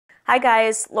Hi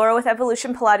guys, Laura with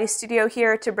Evolution Pilates Studio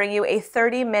here to bring you a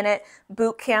 30-minute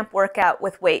boot camp workout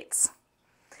with weights.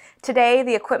 Today,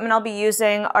 the equipment I'll be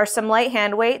using are some light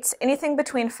hand weights. Anything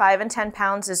between 5 and 10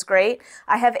 pounds is great.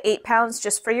 I have 8 pounds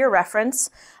just for your reference.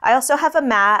 I also have a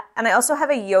mat and I also have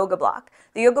a yoga block.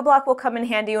 The yoga block will come in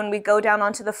handy when we go down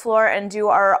onto the floor and do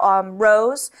our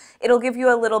rows. It'll give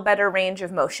you a little better range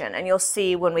of motion, and you'll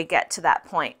see when we get to that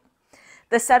point.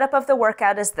 The setup of the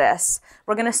workout is this.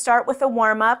 We're going to start with a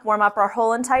warm up our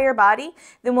whole entire body.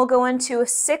 Then we'll go into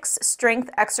 6 strength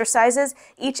exercises,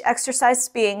 each exercise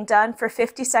being done for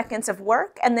 50 seconds of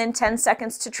work and then 10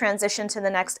 seconds to transition to the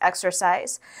next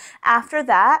exercise. After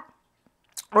that,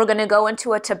 we're going to go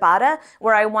into a Tabata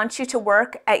where I want you to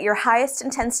work at your highest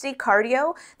intensity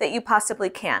cardio that you possibly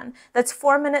can. That's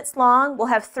 4 minutes long. We'll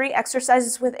have 3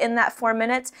 exercises within that 4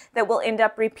 minutes that we'll end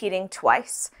up repeating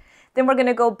twice. Then we're going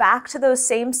to go back to those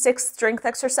same 6 strength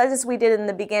exercises we did in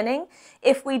the beginning.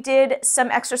 If we did some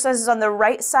exercises on the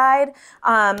right side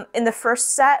in the first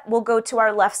set, we'll go to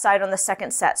our left side on the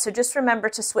second set. So just remember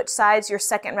to switch sides your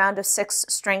second round of 6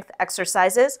 strength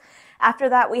exercises. After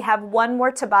that, we have 1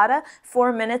 more Tabata,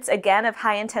 4 minutes again of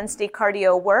high intensity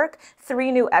cardio work,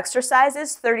 3 new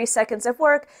exercises, 30 seconds of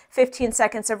work, 15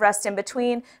 seconds of rest in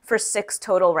between for 6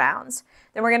 total rounds.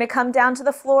 Then we're going to come down to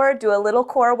the floor, do a little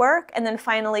core work, and then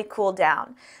finally cool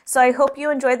down. So I hope you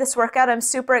enjoyed this workout. I'm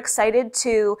super excited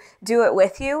to do it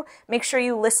with you. Make sure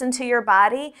you listen to your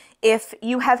body. If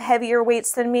you have heavier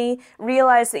weights than me,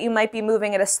 realize that you might be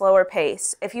moving at a slower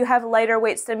pace. If you have lighter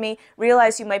weights than me,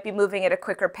 realize you might be moving at a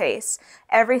quicker pace.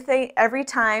 Every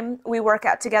time we work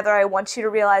out together, I want you to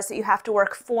realize that you have to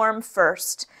work form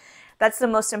first. That's the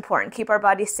most important. Keep our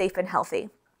bodies safe and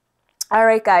healthy. All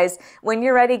right, guys, when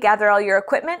you're ready, gather all your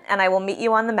equipment and I will meet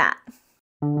you on the mat.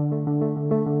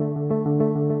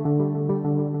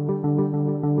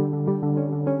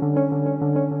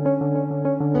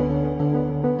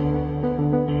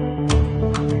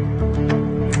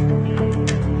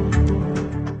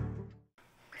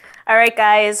 All right,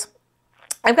 guys,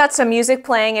 I've got some music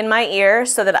playing in my ear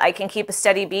so that I can keep a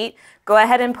steady beat. Go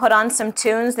ahead and put on some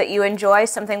tunes that you enjoy,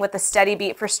 something with a steady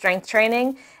beat for strength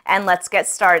training, and let's get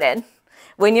started.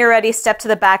 When you're ready, step to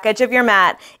the back edge of your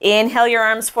mat. Inhale your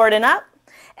arms forward and up.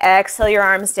 Exhale your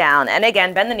arms down. And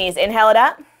again, bend the knees. Inhale it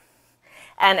up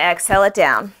and exhale it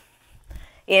down.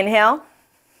 Inhale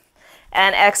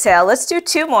and exhale. Let's do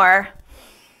 2 more.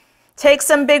 Take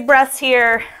some big breaths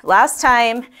here. Last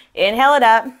time. Inhale it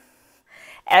up.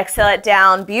 Exhale it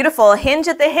down. Beautiful. Hinge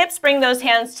at the hips. Bring those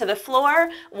hands to the floor.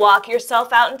 Walk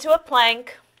yourself out into a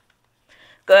plank.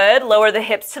 Good. Lower the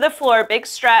hips to the floor. Big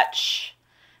stretch.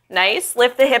 Nice.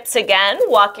 Lift the hips again.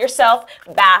 Walk yourself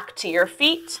back to your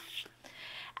feet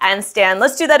and stand.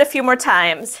 Let's do that a few more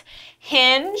times.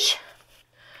 Hinge,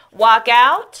 walk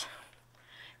out,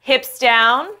 hips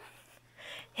down,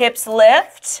 hips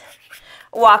lift,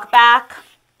 walk back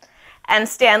and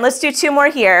stand. Let's do 2 more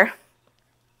here.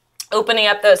 Opening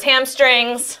up those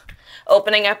hamstrings,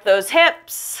 opening up those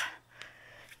hips.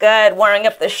 Good. Warming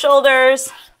up the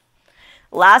shoulders.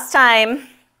 Last time.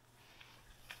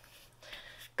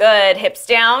 Good. Hips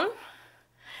down,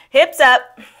 hips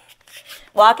up,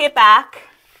 walk it back,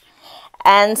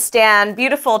 and stand.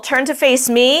 Beautiful. Turn to face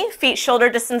me, feet shoulder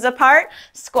distance apart,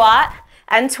 squat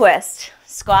and twist,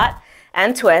 squat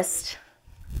and twist.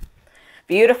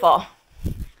 Beautiful.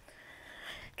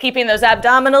 Keeping those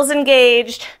abdominals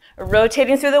engaged,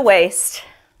 rotating through the waist.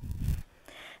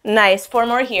 Nice. 4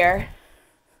 more here.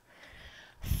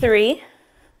 3,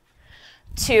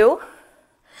 2,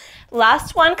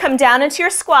 last one, come down into your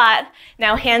squat.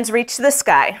 Now hands reach to the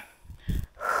sky.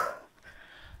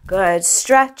 Good.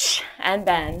 Stretch and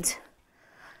bend.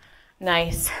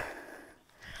 Nice.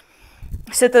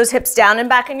 Sit those hips down and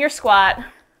back in your squat.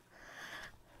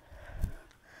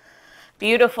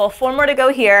 Beautiful. 4 more to go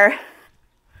here.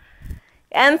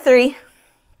 And 3,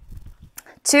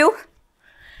 2,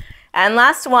 and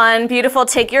last one. Beautiful.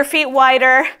 Take your feet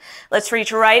wider. Let's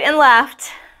reach right and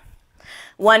left.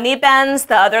 1 knee bends,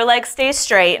 the other leg stays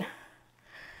straight.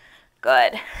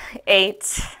 Good.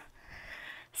 8,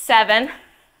 7.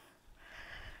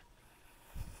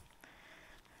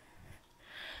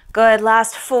 Good.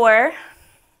 Last 4,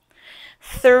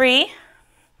 3,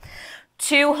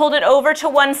 2. Hold it over to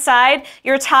one side.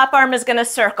 Your top arm is going to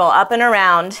circle up and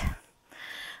around.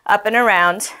 Up and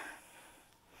around.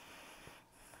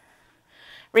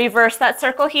 Reverse that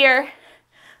circle here.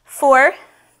 4,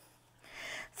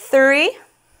 3,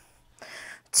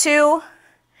 2,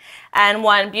 and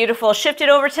 1. Beautiful. Shift it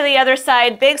over to the other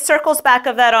side. Big circles back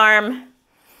of that arm.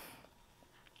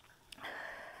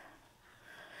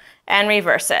 And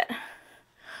reverse it.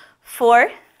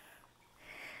 4,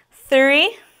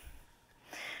 3,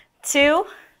 2,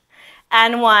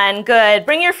 and 1. Good.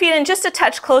 Bring your feet in just a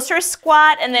touch closer.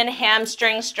 Squat and then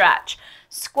hamstring stretch.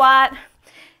 Squat,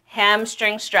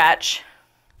 hamstring stretch.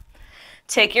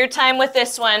 Take your time with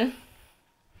this one.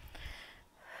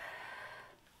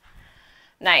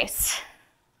 Nice.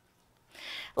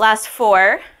 Last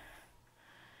 4,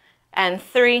 and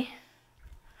 3,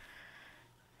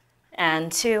 and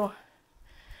 2.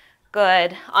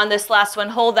 Good. On this last one,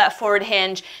 hold that forward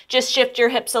hinge. Just shift your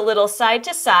hips a little side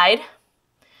to side.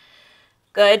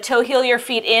 Good. Toe heel your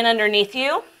feet in underneath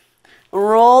you.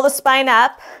 Roll the spine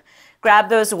up. Grab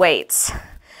those weights.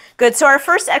 Good. So our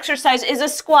first exercise is a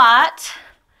squat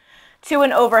to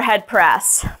an overhead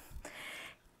press.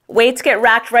 Weights get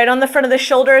racked right on the front of the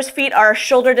shoulders. Feet are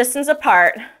shoulder distance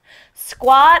apart.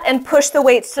 Squat and push the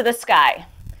weights to the sky.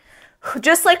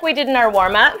 Just like we did in our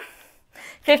warm-up.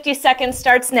 50 seconds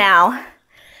starts now.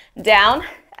 Down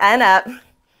and up.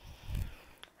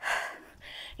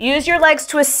 Use your legs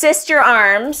to assist your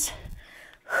arms.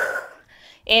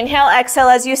 Inhale, exhale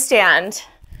as you stand.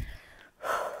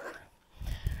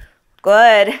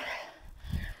 Good.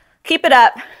 Keep it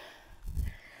up.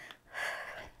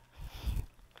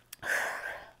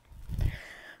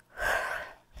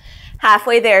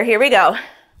 Halfway there, here we go.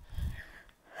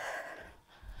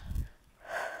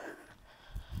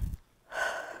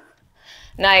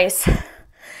 Nice.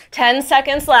 10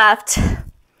 seconds left.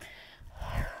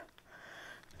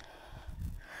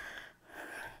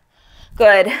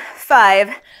 Good.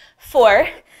 5, 4,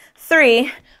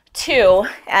 3, 2,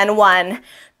 and 1.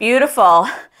 Beautiful.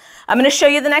 I'm going to show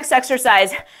you the next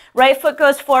exercise. Right foot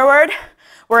goes forward.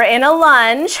 We're in a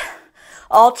lunge,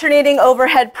 alternating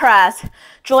overhead press.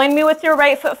 Join me with your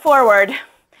right foot forward.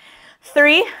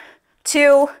 3,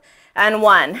 2, and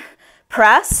 1.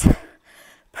 Press,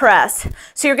 press.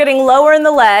 So you're getting lower in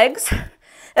the legs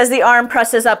as the arm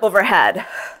presses up overhead.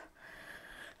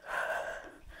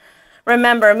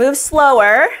 Remember, move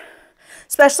slower,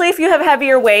 especially if you have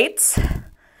heavier weights,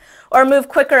 or move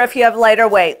quicker if you have lighter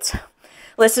weights.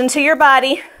 Listen to your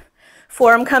body.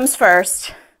 Form comes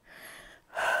first.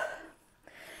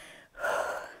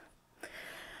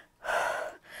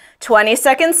 20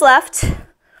 seconds left.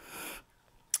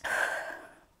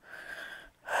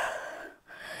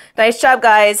 Nice job,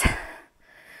 guys.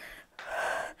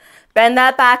 Bend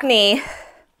that back knee.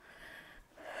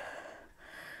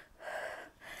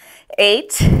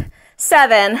 8,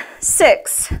 7,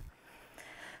 6,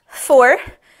 4,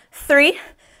 3,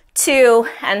 2,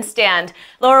 and stand.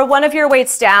 Lower one of your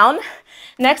weights down.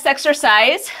 Next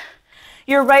exercise,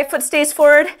 your right foot stays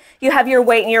forward. You have your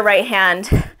weight in your right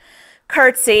hand.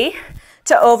 Curtsy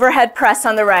to overhead press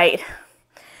on the right.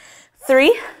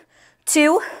 3,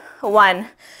 2, 1.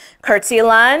 Curtsy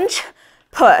lunge,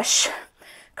 push.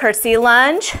 Curtsy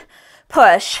lunge,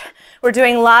 push. We're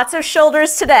doing lots of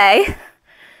shoulders today.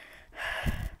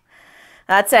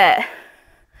 That's it.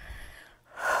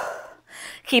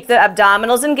 Keep the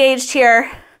abdominals engaged here.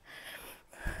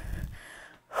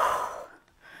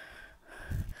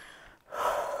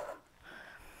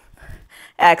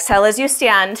 Exhale as you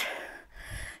stand.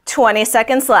 20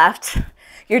 seconds left.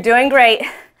 You're doing great.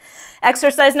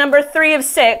 Exercise number 3 of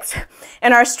 6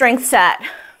 in our strength set.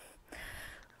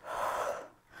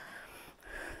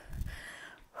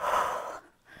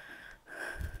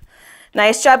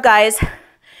 Nice job, guys.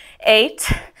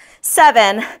 8,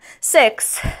 7,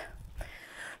 6,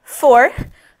 4,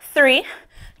 3,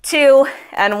 2,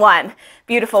 and 1.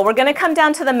 Beautiful. We're going to come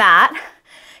down to the mat.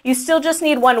 You still just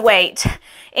need one weight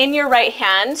in your right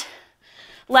hand.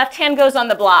 Left hand goes on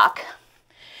the block.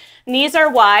 Knees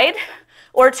are wide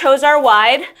or toes are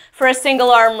wide for a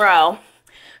single arm row.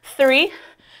 3,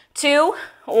 2,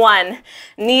 1.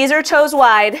 Knees or toes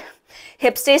wide.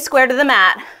 Hips stay square to the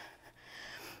mat.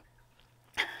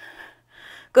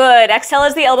 Good. Exhale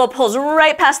as the elbow pulls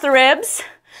right past the ribs.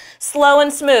 Slow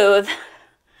and smooth.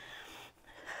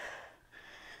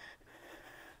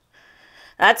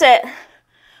 That's it.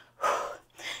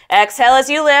 Exhale as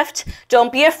you lift.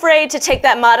 Don't be afraid to take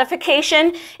that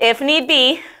modification if need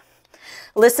be.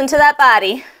 Listen to that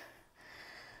body.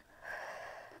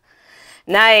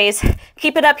 Nice.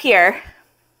 Keep it up here.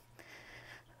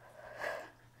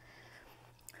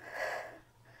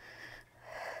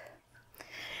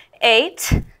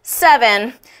 Eight,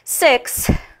 7,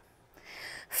 6,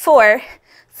 4,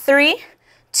 3,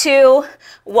 2,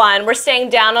 1. We're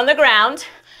staying down on the ground.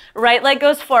 Right leg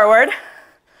goes forward.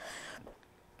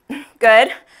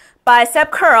 Good.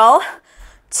 Bicep curl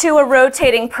to a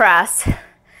rotating press.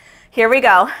 Here we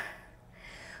go.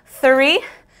 3,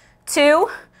 2,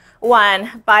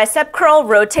 1. Bicep curl,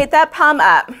 rotate that palm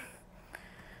up.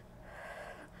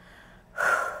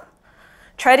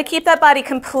 Try to keep that body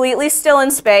completely still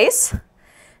in space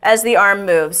as the arm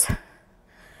moves.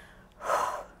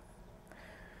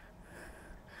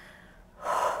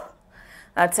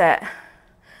 That's it.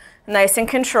 Nice and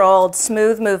controlled,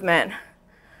 smooth movement.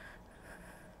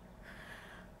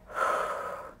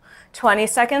 20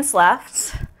 seconds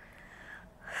left.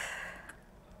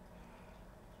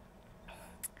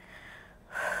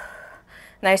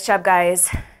 Nice job,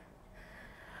 guys.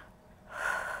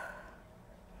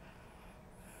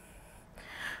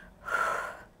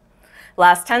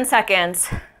 Last 10 seconds.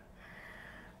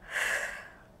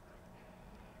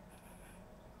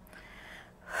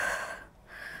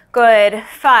 Good.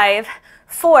 5,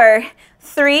 4,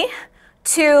 3,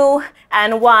 2,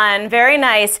 and 1. Very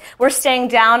nice. We're staying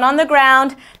down on the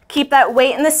ground. Keep that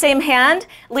weight in the same hand.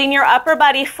 Lean your upper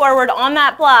body forward on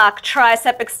that block.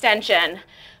 Tricep extension.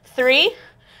 3,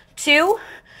 2,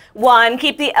 1.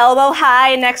 Keep the elbow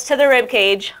high next to the rib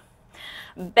cage.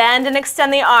 Bend and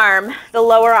extend the arm, the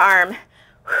lower arm.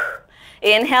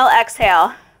 Inhale,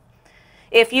 exhale.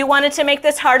 If you wanted to make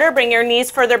this harder, bring your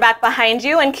knees further back behind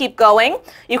you and keep going.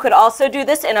 You could also do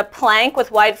this in a plank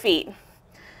with wide feet.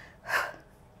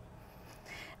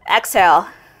 Exhale.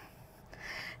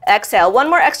 Exhale. One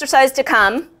more exercise to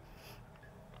come.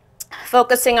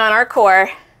 Focusing on our core.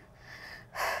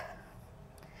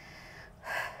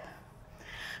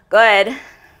 Good.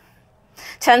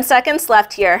 10 seconds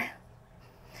left here.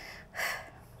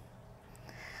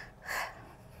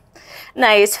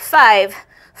 Nice. 5,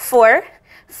 4,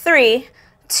 3,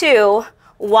 2,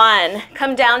 1.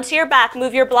 Come down to your back.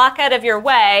 Move your block out of your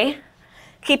way.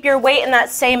 Keep your weight in that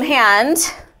same hand.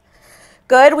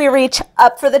 Good. We reach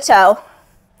up for the toe.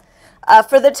 Up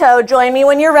for the toe. Join me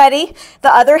when you're ready.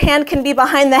 The other hand can be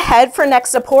behind the head for neck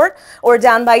support or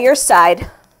down by your side.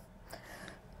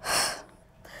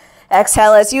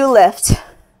 Exhale as you lift.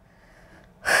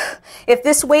 If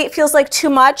this weight feels like too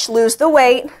much, lose the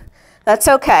weight. That's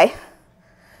okay.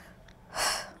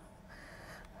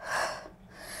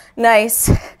 Nice.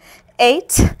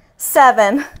 8,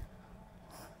 7,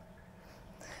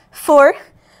 4,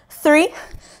 3,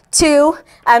 2,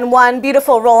 and 1.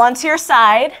 Beautiful. Roll onto your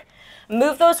side.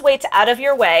 Move those weights out of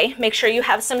your way. Make sure you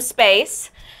have some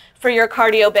space for your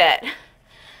cardio bit.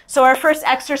 So our first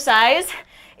exercise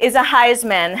is a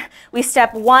Heisman. We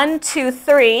step 1, 2,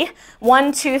 3,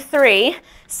 1, 2, 3,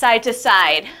 side to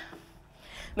side.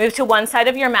 Move to one side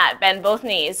of your mat. Bend both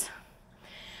knees.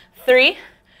 3,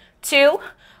 2,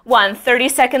 1. 30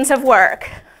 seconds of work.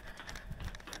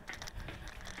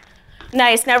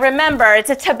 Nice. Now remember, it's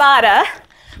a Tabata.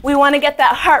 We want to get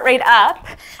that heart rate up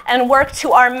and work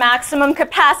to our maximum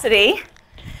capacity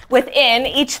within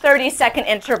each 30-second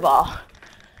interval.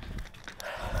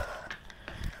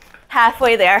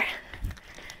 Halfway there.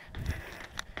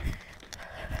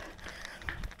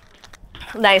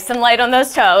 Nice and light on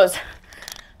those toes.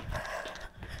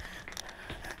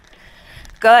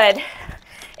 Good.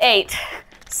 8,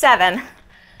 7,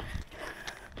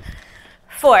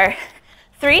 4,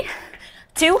 3,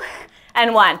 2,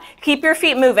 and 1. Keep your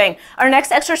feet moving. Our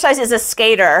next exercise is a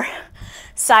skater.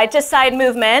 Side to side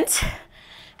movement.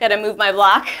 Gotta move my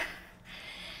block.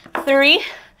 3,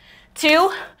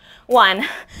 2, 1.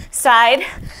 Side,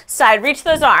 side. Reach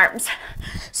those arms.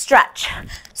 Stretch,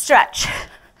 stretch.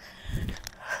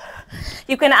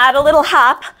 You can add a little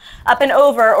hop up and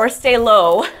over or stay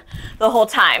low the whole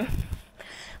time.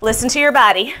 Listen to your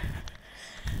body.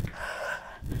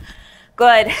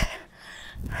 Good.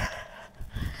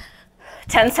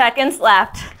 10 seconds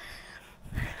left.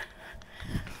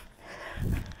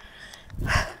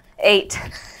 8,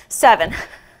 7,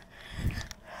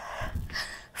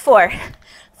 4,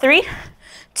 3,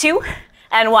 2,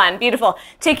 and 1. Beautiful.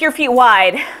 Take your feet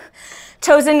wide.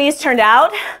 Toes and knees turned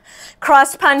out.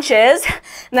 Cross punches.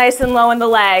 Nice and low in the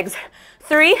legs.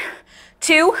 3,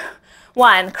 2,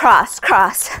 1. Cross,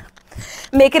 cross.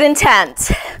 Make it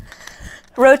intense.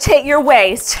 Rotate your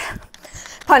waist.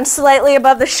 Punch slightly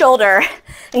above the shoulder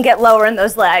and get lower in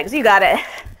those legs. You got it.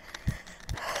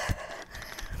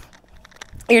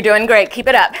 You're doing great. Keep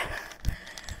it up.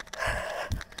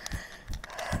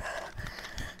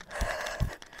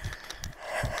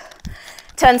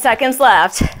 Ten seconds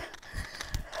left.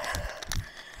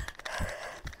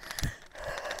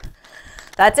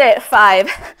 That's it. 5,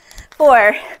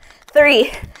 4,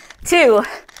 3, 2,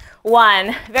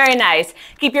 1. Very nice.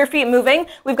 Keep your feet moving.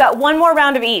 We've got one more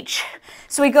round of each.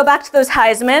 So we go back to those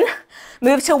Heisman.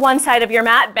 Move to one side of your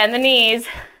mat. Bend the knees.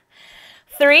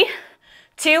 3,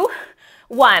 2,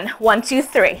 1. 1, 2,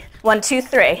 3. 1, 2,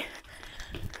 3.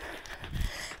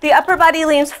 The upper body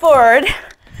leans forward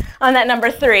on that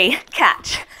number 3.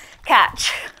 Catch,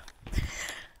 catch.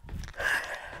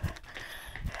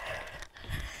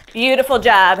 Beautiful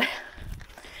job.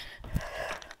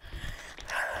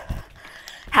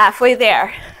 Halfway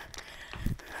there.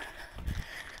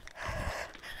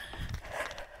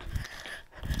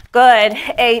 Good.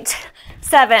 8,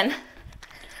 7,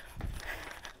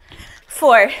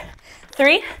 4,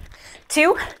 3,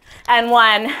 2, and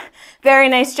 1. Very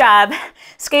nice job.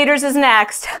 Skaters is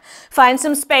next. Find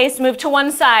some space, move to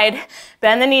one side.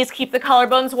 Bend the knees, keep the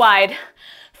collarbones wide.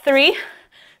 3,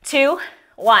 2,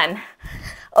 1.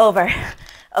 Over,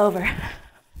 over.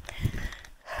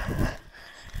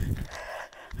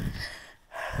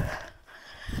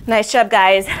 Nice job,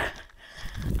 guys.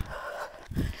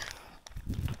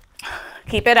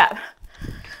 Keep it up.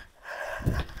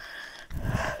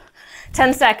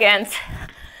 10 seconds.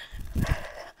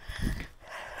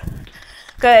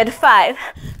 Good. 5,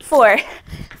 4,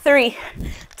 3,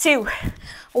 2,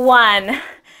 1.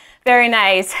 Very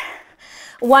nice.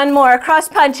 One more. Cross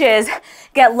punches.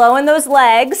 Get low in those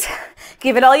legs.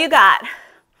 Give it all you got.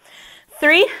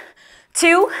 3,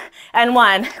 2, and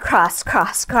 1. Cross,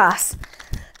 cross, cross.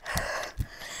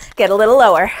 Get a little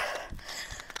lower.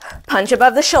 Punch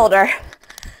above the shoulder.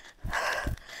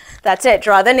 That's it.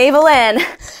 Draw the navel in.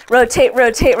 Rotate,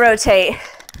 rotate, rotate.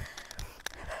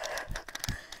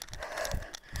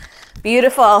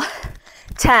 Beautiful.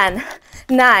 10,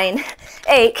 9,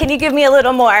 8. Can you give me a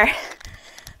little more?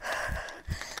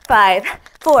 5,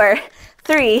 4,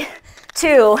 3,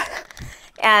 2,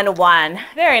 and 1.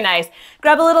 Very nice.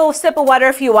 Grab a little sip of water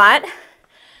if you want.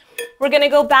 We're going to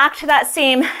go back to that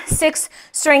same 6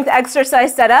 strength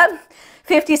exercise setup.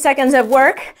 50 seconds of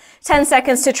work, 10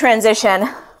 seconds to transition.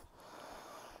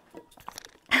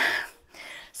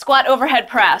 Squat overhead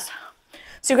press.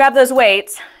 So grab those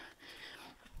weights.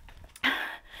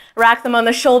 Rack them on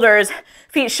the shoulders,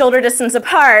 feet shoulder distance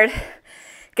apart.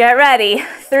 Get ready.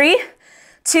 3,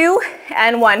 2,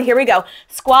 and 1. Here we go.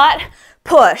 Squat,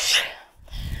 push.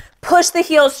 Push the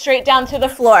heels straight down to the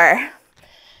floor.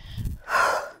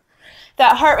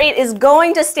 That heart rate is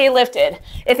going to stay lifted.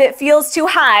 If it feels too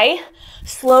high,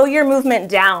 slow your movement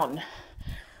down.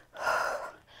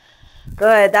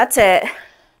 Good, that's it.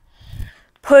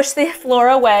 Push the floor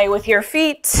away with your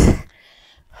feet.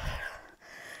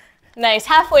 Nice,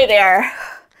 halfway there.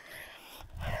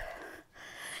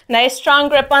 Nice strong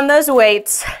grip on those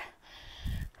weights.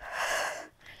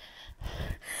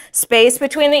 Space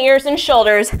between the ears and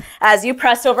shoulders as you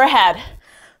press overhead.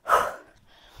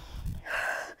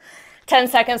 10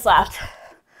 seconds left.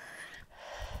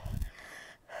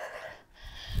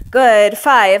 Good.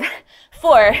 5,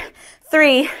 4,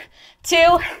 3,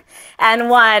 2, and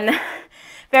 1.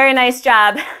 Very nice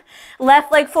job. Left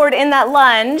leg forward in that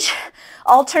lunge,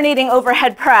 alternating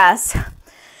overhead press.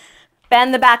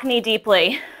 Bend the back knee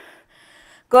deeply.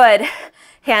 Good.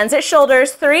 Hands at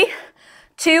shoulders. 3,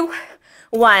 2,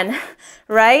 1.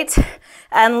 Right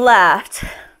and left.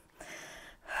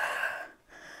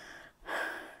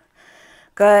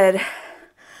 Good.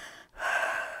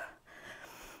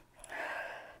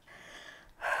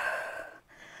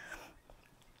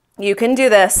 You can do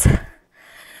this.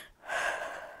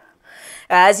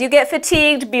 As you get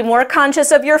fatigued, be more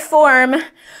conscious of your form,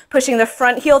 pushing the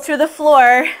front heel through the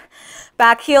floor,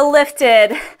 back heel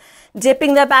lifted,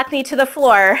 dipping the back knee to the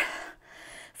floor.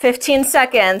 15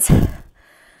 seconds.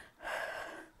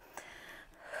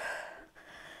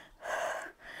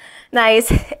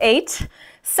 Nice. 8,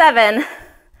 7,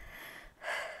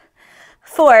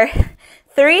 4,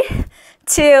 3,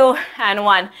 2, and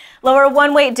 1. Lower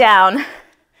one weight down.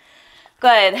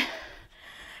 Good.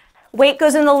 Weight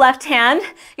goes in the left hand.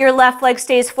 Your left leg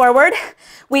stays forward.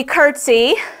 We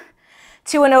curtsy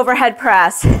to an overhead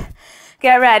press.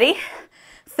 Get ready.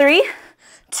 3,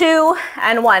 2,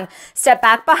 and 1. Step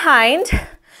back behind.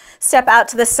 Step out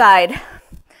to the side.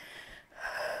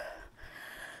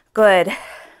 Good.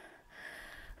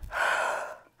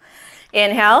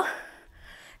 Inhale.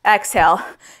 Exhale.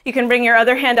 You can bring your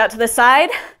other hand out to the side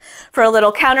for a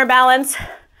little counterbalance,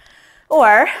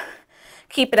 or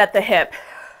keep it at the hip.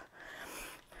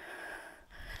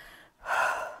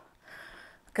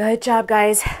 Good job,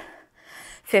 guys.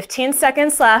 15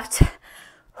 seconds left.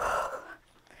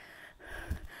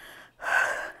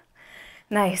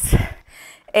 Nice.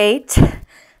 8,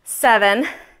 7,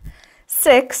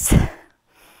 6,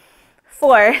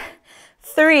 4,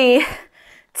 3,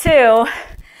 2,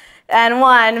 and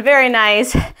 1. Very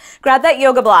nice. Grab that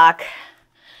yoga block.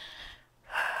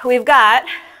 We've got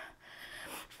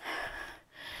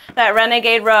that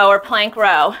renegade row or plank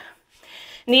row.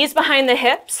 Knees behind the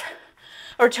hips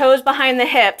or toes behind the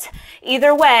hips.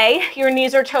 Either way, your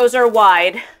knees or toes are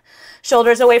wide.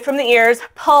 Shoulders away from the ears.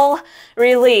 Pull,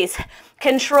 release.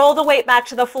 Control the weight back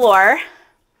to the floor.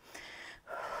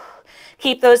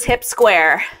 Keep those hips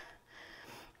square.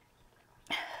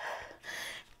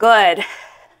 Good.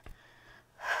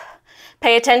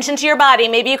 Pay attention to your body.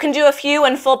 Maybe you can do a few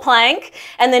in full plank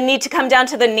and then need to come down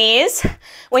to the knees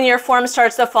when your form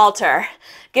starts to falter.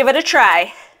 Give it a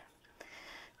try.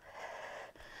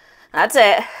 That's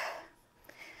it.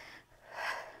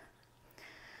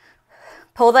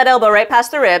 Pull that elbow right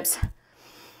past the ribs.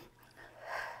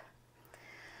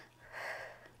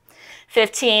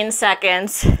 15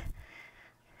 seconds.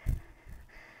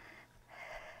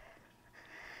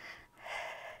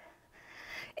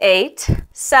 8,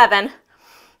 7,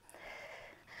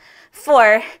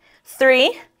 4,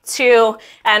 3, 2,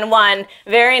 and 1.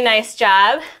 Very nice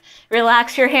job.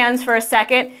 Relax your hands for a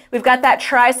second. We've got that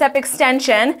tricep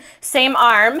extension. Same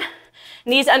arm.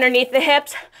 Knees underneath the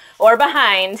hips or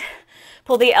behind.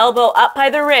 Pull the elbow up by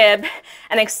the rib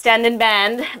and extend and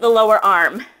bend the lower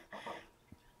arm.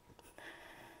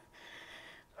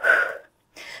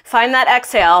 Find that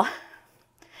exhale.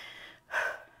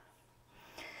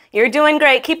 You're doing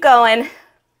great. Keep going.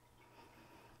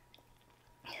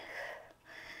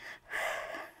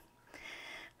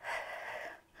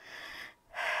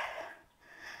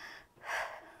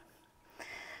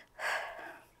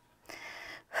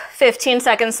 "15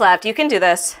 seconds left. You can do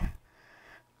this.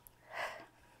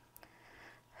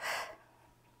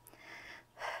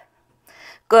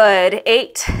 Good.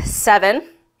 8, 7,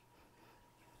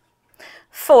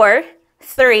 4,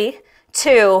 3,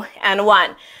 2, and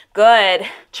 1. Good.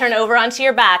 Turn over onto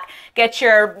your back. Get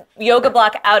your yoga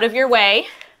block out of your way.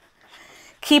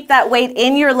 Keep that weight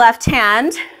in your left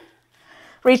hand.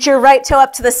 Reach your right toe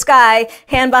up to the sky,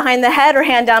 hand behind the head or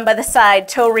hand down by the side.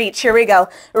 Toe reach. Here we go.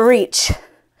 Reach.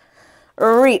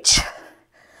 Reach.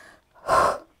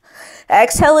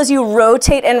 Exhale as you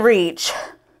rotate and reach.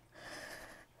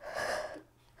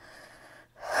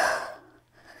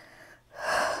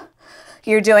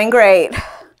 You're doing great.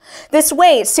 This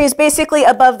weight stays basically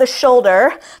above the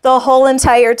shoulder the whole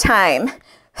entire time.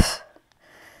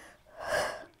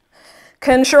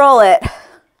 Control it.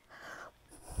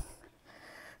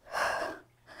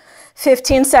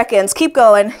 15 seconds. Keep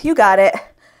going. You got it.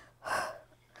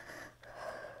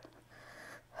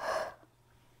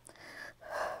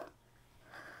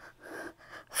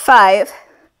 Five,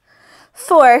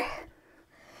 4,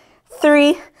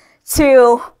 3,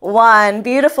 2, 1.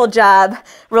 Beautiful job.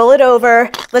 Roll it over.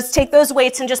 Let's take those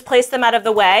weights and just place them out of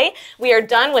the way. We are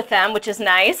done with them, which is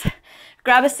nice.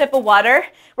 Grab a sip of water.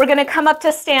 We're going to come up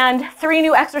to stand. 3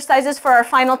 new exercises for our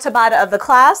final Tabata of the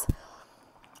class.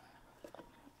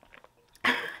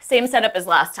 Same setup as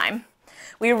last time.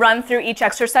 We run through each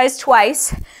exercise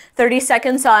twice. 30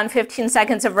 seconds on, 15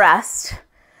 seconds of rest.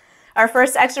 Our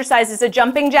first exercise is a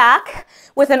jumping jack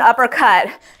with an uppercut.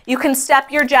 You can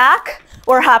step your jack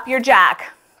or hop your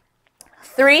jack.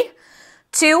 3,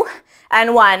 2,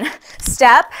 and 1.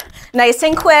 Step, nice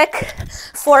and quick,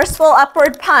 forceful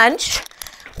upward punch,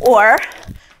 or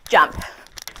jump.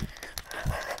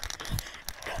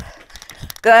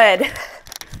 Good.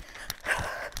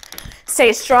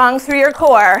 Stay strong through your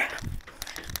core.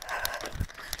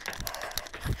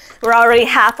 We're already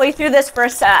halfway through this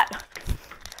first set.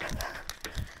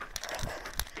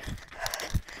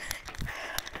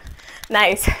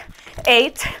 Nice.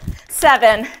 8,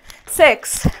 7,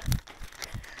 6,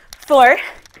 4,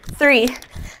 3,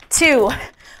 2,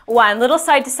 1. Little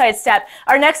side to side step.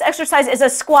 Our next exercise is a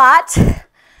squat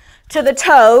to the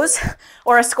toes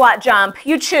or a squat jump.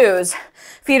 You choose.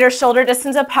 Feet are shoulder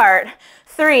distance apart.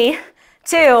 3,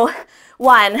 2,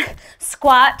 1.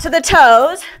 Squat to the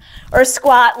toes or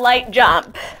squat light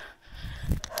jump.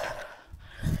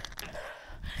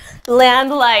 Land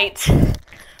light.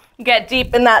 Get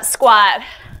deep in that squat.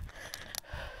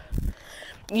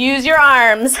 Use your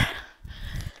arms.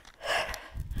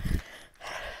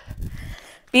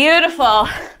 Beautiful.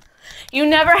 You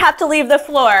never have to leave the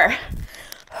floor,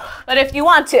 but if you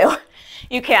want to,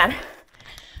 you can.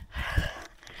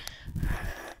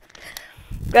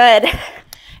 Good.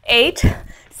 8,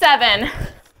 7,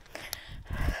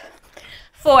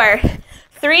 4,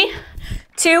 3,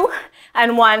 2,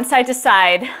 and 1. Side to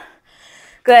side.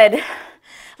 Good.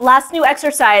 Last new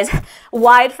exercise.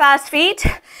 Wide, fast feet.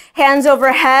 Hands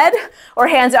overhead or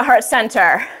hands at heart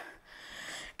center.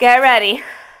 Get ready.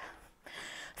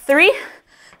 3,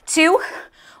 2,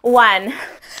 1.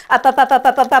 Up, up, up, up,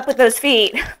 up, up, up with those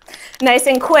feet. Nice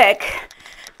and quick.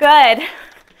 Good.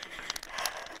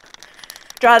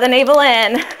 Draw the navel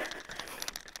in.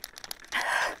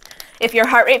 If your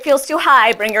heart rate feels too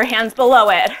high, bring your hands below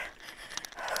it.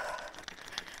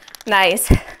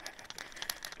 Nice.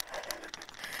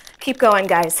 Keep going,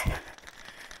 guys.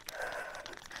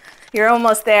 You're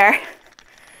almost there.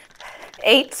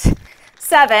 8,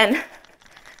 7,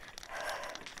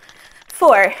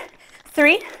 4,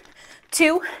 3,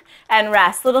 2, and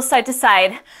rest. Little side to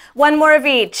side. One more of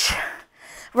each.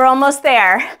 We're almost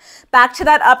there. Back to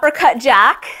that uppercut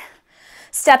jack.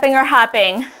 Stepping or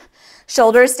hopping.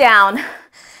 Shoulders down.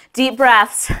 Deep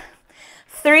breaths.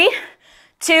 3,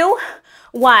 2,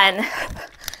 1.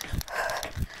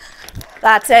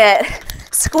 That's it.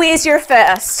 Squeeze your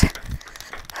fist.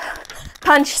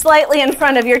 Punch slightly in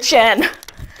front of your chin.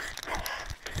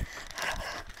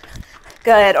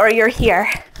 Good, or you're here.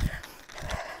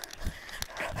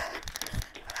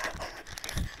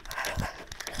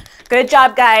 Good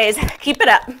job, guys. Keep it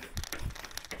up.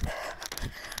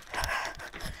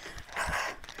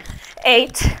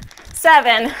 8,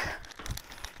 7,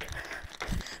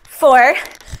 4,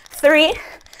 3,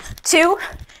 2,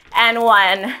 and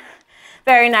 1.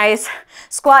 Very nice.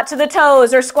 Squat to the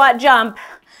toes or squat jump.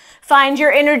 Find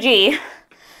your energy.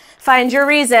 Find your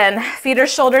reason. Feet are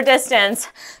shoulder distance.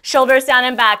 Shoulders down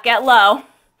and back. Get low.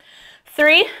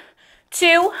 3,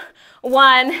 2,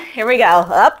 1. Here we go.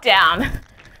 Up, down.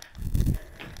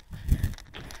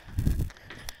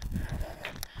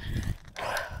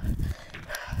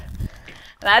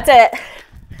 That's it.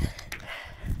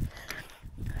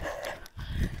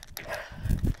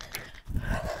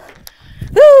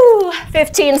 Woo!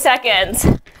 15 seconds.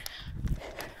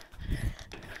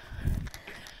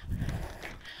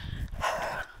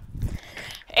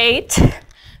 Eight,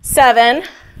 7,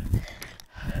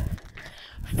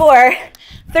 4,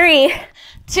 3,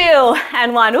 2,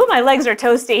 and 1. Ooh, my legs are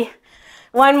toasty.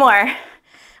 One more.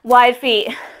 Wide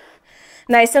feet.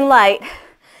 Nice and light.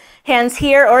 Hands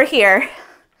here or here.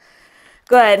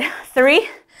 Good. 3,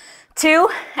 2,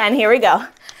 and here we go.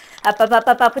 Up, up, up,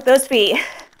 up, up with those feet.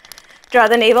 Draw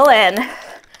the navel in.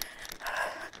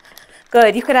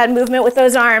 Good. You could add movement with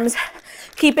those arms.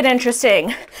 Keep it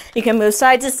interesting. You can move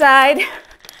side to side.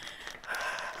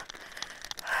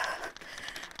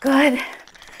 Good.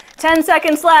 10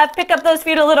 seconds left. Pick up those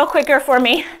feet a little quicker for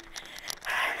me.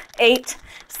 8,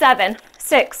 7,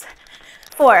 6,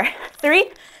 4,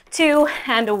 3, 2,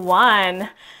 and 1.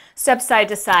 Step side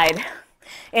to side.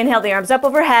 Inhale the arms up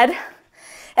overhead.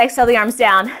 Exhale the arms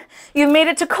down. You've made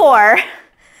it to core.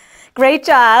 Great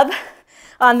job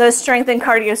on those strength and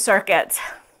cardio circuits.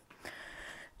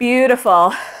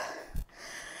 Beautiful.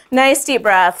 Nice deep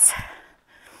breaths.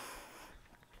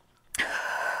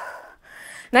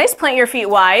 Nice, plant your feet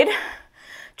wide.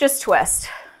 Just twist.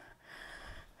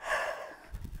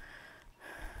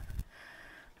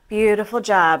 Beautiful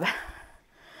job.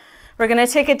 We're going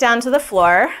to take it down to the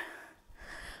floor.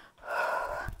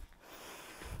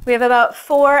 We have about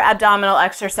 4 abdominal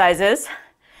exercises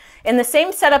in the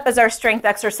same setup as our strength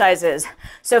exercises.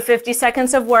 So 50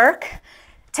 seconds of work,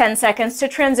 10 seconds to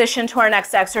transition to our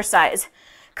next exercise.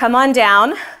 Come on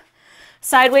down,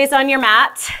 sideways on your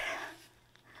mat.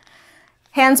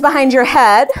 Hands behind your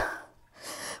head.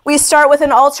 We start with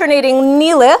an alternating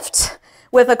knee lift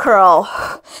with a curl.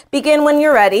 Begin when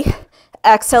you're ready.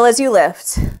 Exhale as you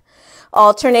lift.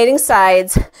 Alternating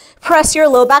sides. Press your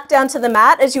low back down to the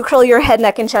mat as you curl your head,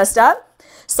 neck, and chest up.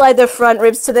 Slide the front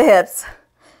ribs to the hips.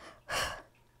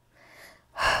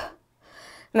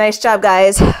 Nice job,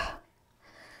 guys.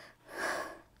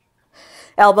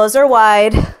 Elbows are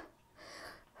wide.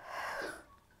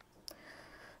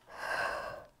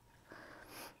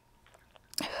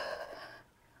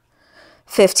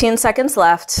 "15 seconds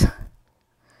left.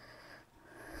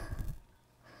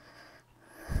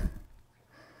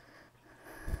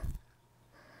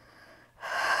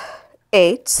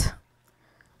 Eight,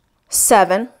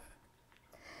 7,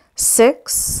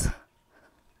 6,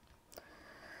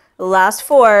 last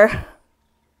 4,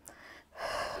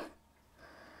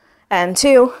 and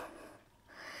 2,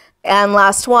 and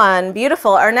last 1.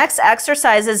 Beautiful. Our next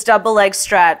exercise is double leg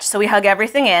stretch. So we hug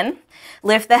everything in,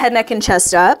 lift the head, neck, and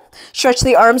chest up, stretch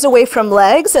the arms away from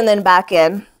legs, and then back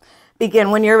in.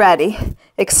 Begin when you're ready.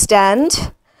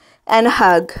 Extend and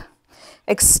hug.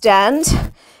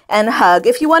 Extend and hug.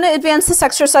 If you want to advance this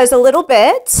exercise a little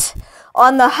bit,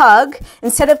 on the hug,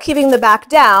 instead of keeping the back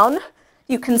down,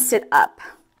 you can sit up.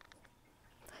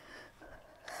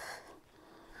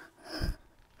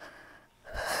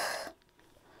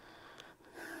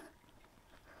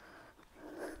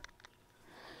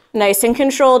 Nice and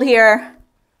controlled here.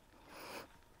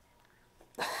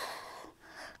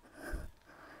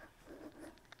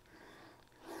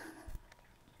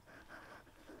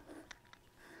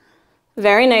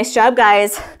 Very nice job,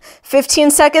 guys. 15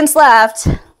 seconds left.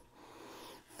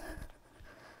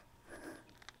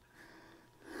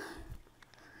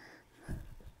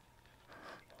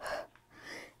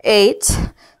 Eight,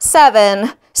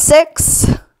 7, 6,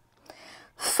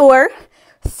 4,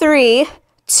 3,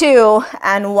 2,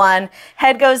 and 1.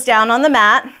 Head goes down on the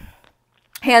mat.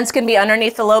 Hands can be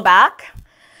underneath the low back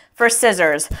for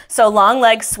scissors. So long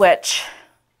leg switch.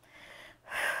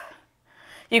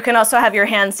 You can also have your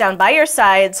hands down by your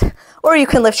sides, or you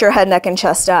can lift your head, neck, and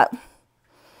chest up.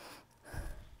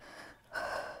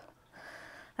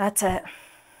 That's it.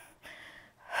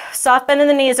 Soft bend in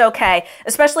the knees, okay.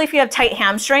 Especially if you have tight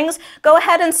hamstrings, go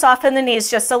ahead and soften the knees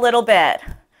just a little bit.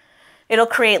 It'll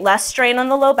create less strain on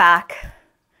the low back.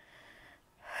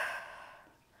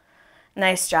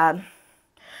 Nice job.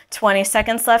 20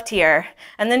 seconds left here.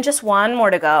 And then just one more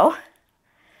to go.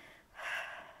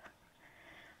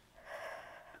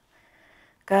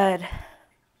 Good.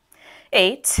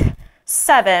 8,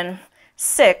 7,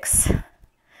 6.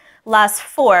 Last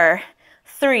 4,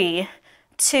 3,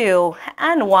 2,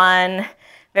 and 1.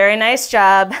 Very nice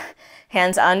job.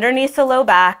 Hands underneath the low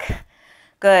back.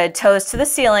 Good. Toes to the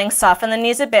ceiling. Soften the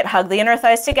knees a bit. Hug the inner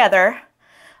thighs together.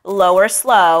 Lower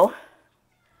slow.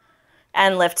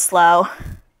 And lift slow.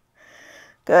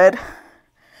 Good.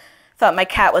 Thought my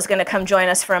cat was going to come join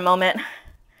us for a moment.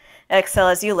 Exhale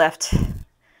as you lift.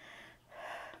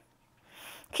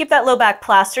 Keep that low back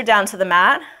plaster down to the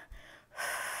mat.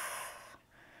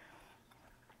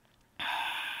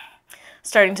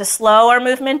 Starting to slow our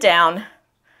movement down.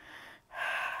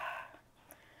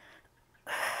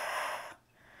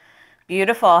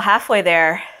 Beautiful. Halfway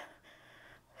there.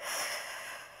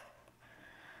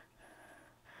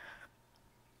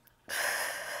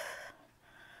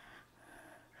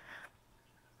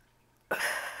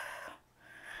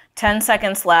 Ten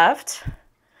seconds left.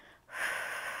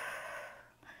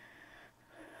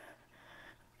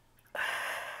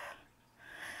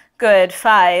 Good.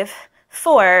 5,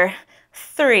 4,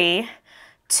 3,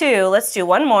 2. Let's do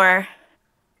one more.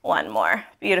 One more.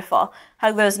 Beautiful.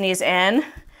 Hug those knees in.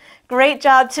 Great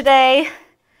job today.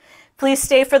 Please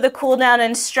stay for the cool down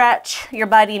and stretch. Your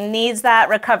body needs that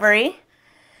recovery.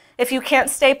 If you can't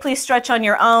stay, please stretch on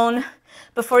your own.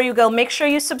 Before you go, make sure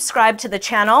you subscribe to the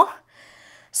channel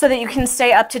so that you can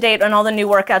stay up to date on all the new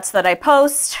workouts that I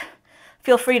post.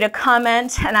 Feel free to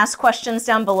comment and ask questions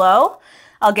down below.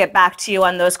 I'll get back to you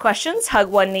on those questions. Hug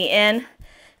one knee in,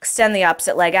 extend the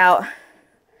opposite leg out.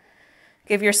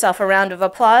 Give yourself a round of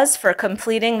applause for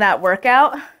completing that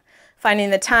workout,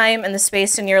 finding the time and the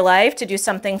space in your life to do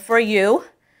something for you.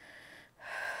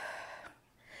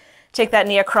 Take that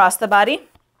knee across the body.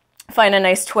 Find a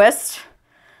nice twist.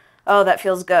 Oh, that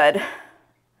feels good.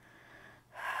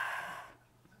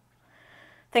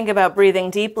 Think about breathing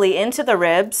deeply into the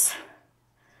ribs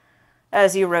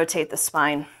as you rotate the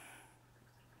spine.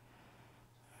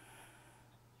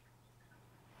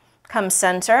 Come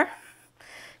center.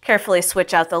 Carefully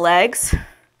switch out the legs.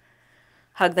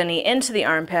 Hug the knee into the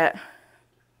armpit.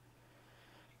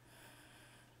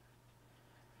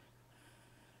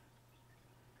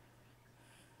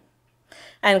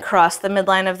 And cross the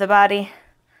midline of the body.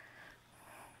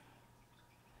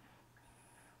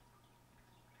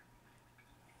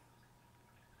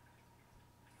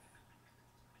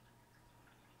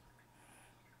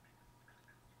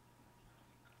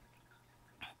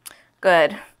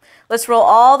 Good. Let's roll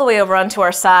all the way over onto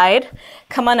our side.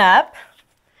 Come on up.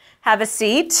 Have a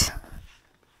seat.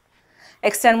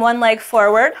 Extend one leg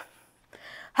forward.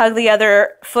 Hug the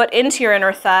other foot into your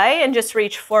inner thigh and just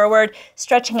reach forward,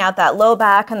 stretching out that low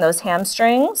back and those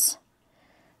hamstrings.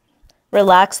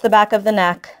 Relax the back of the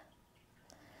neck.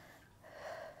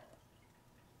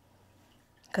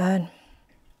 Good.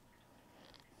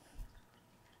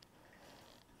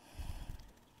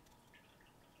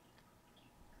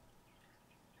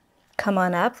 Come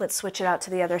on up. Let's switch it out to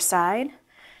the other side.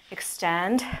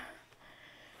 Extend.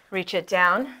 Reach it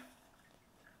down.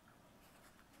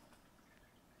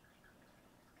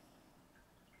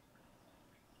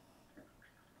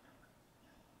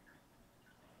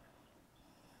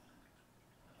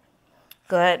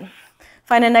 Good.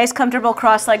 Find a nice comfortable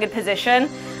cross-legged position.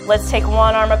 Let's take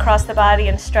one arm across the body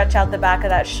and stretch out the back of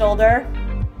that shoulder.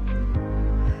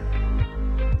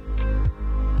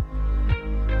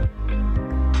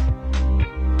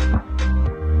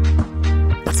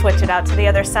 Switch it out to the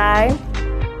other side.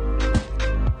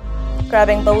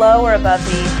 Grabbing below or above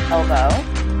the elbow.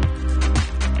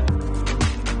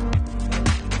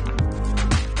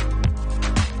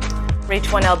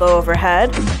 Reach one elbow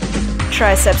overhead.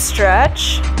 Tricep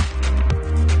stretch.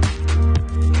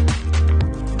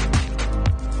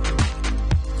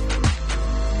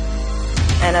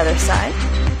 And other side.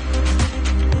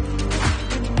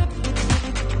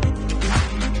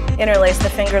 Interlace the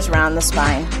fingers around the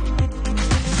spine.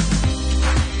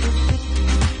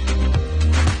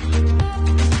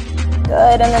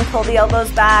 Good, and then pull the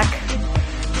elbows back.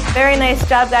 Very nice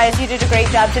job, guys. You did a great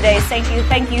job today.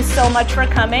 Thank you so much for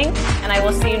coming, and I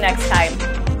will see you next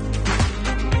time.